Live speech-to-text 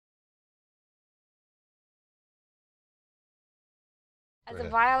As a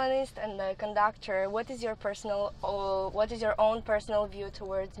violinist and a conductor, what is your own personal view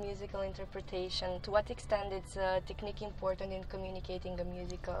towards musical interpretation? To what extent is technique important in communicating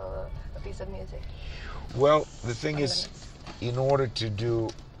a piece of music? Well, the thing is, in order to do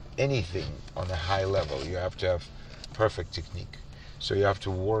anything on a high level, you have to have perfect technique. So you have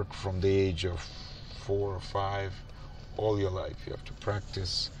to work from the age of 4 or 5 all your life. You have to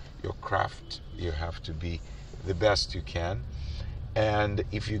practice your craft. You have to be the best you can. And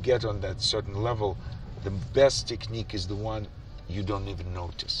if you get on that certain level, the best technique is the one you don't even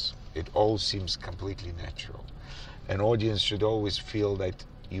notice. It all seems completely natural. An audience should always feel that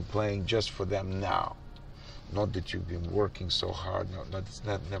you're playing just for them now. Not that you've been working so hard. No, that's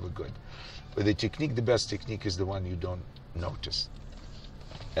never good. But the technique, the best technique is the one you don't notice.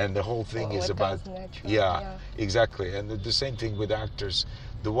 And the whole thing is about, yeah, exactly. And the same thing with actors.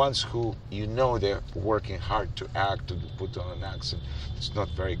 The ones who you know they're working hard to act, to put on an accent, it's not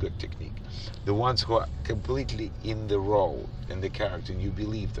very good technique. The ones who are completely in the role, in the character, and you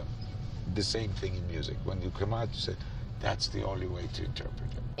believe them. The same thing in music. When you come out, you say, that's the only way to interpret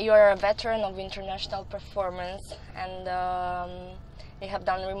it. You're a veteran of international performance, and you have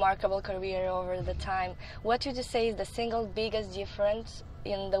done a remarkable career over the time. What would you say is the single biggest difference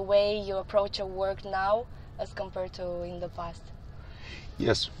in the way you approach your work now as compared to in the past?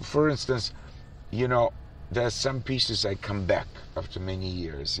 Yes, for instance, you know, there's some pieces I come back after many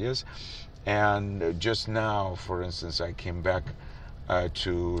years, yes? And just now, for instance, I came back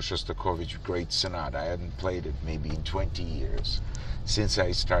to Shostakovich's Great Sonata. I hadn't played it maybe in 20 years. Since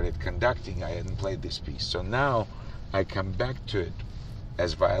I started conducting, I hadn't played this piece. So now I come back to it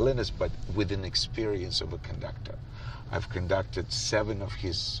as violinist, but with an experience of a conductor. I've conducted 7 of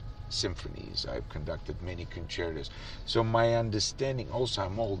his symphonies. I've conducted many concertos. So my understanding, also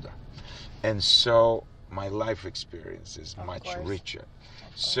I'm older, and so my life experience is much richer.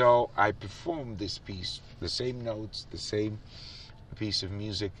 So I perform this piece, the same notes, the same piece of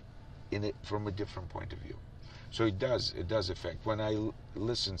music, in it from a different point of view. So it does affect. When I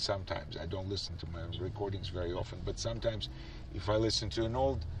listen sometimes, I don't listen to my recordings very often, but sometimes if I listen to an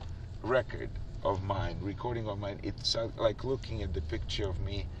old record of mine, recording of mine, it's like looking at the picture of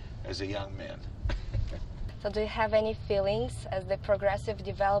me as a young man. So do you have any feelings as the progressive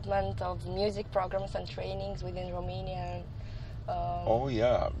development of music programs and trainings within Romania? Oh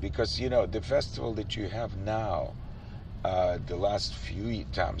yeah, because you know, the festival that you have now, the last few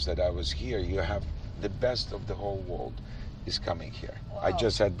times that I was here, you have the best of the whole world is coming here. Wow. I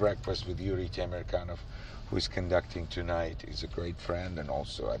just had breakfast with Yuri Temirkanov, who is conducting tonight. He's a great friend, and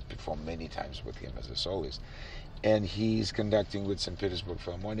also I've performed many times with him as a solist. And he's conducting with St. Petersburg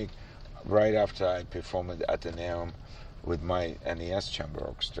Philharmonic right after I performed at Athenaeum with my NES Chamber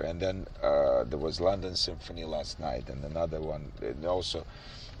Orchestra. And then there was London Symphony last night, and another one, and also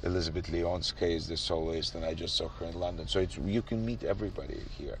Elizabeth Leonskaya is the soloist, and I just saw her in London. So you can meet everybody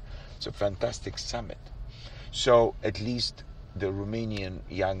here. It's a fantastic summit. So at least the Romanian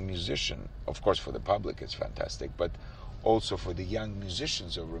young musician, of course for the public it's fantastic, but also for the young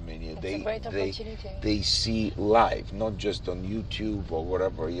musicians of Romania, they see live, not just on YouTube or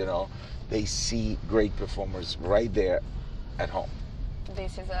whatever, you know, they see great performers right there at home.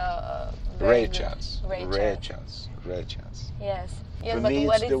 This is a rare chance. Yes. Yes, but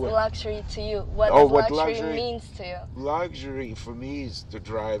what is luxury to you? What does luxury means to you? Luxury for me is to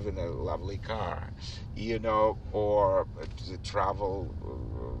drive in a lovely car, you know, or to travel,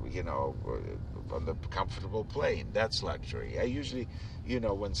 you know, on the comfortable plane. That's luxury. I usually, you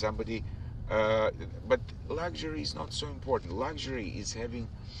know, when somebody, but luxury is not so important. Luxury is having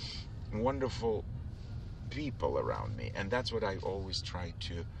wonderful people around me, and that's what I always try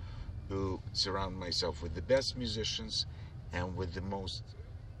to surround myself with, the best musicians and with the most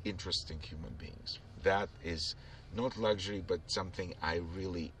interesting human beings. That is not luxury, but something I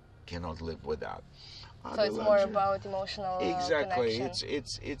really cannot live without. So it's more about emotional exactly connection.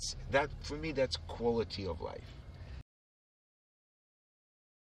 It's that, for me, that's quality of life.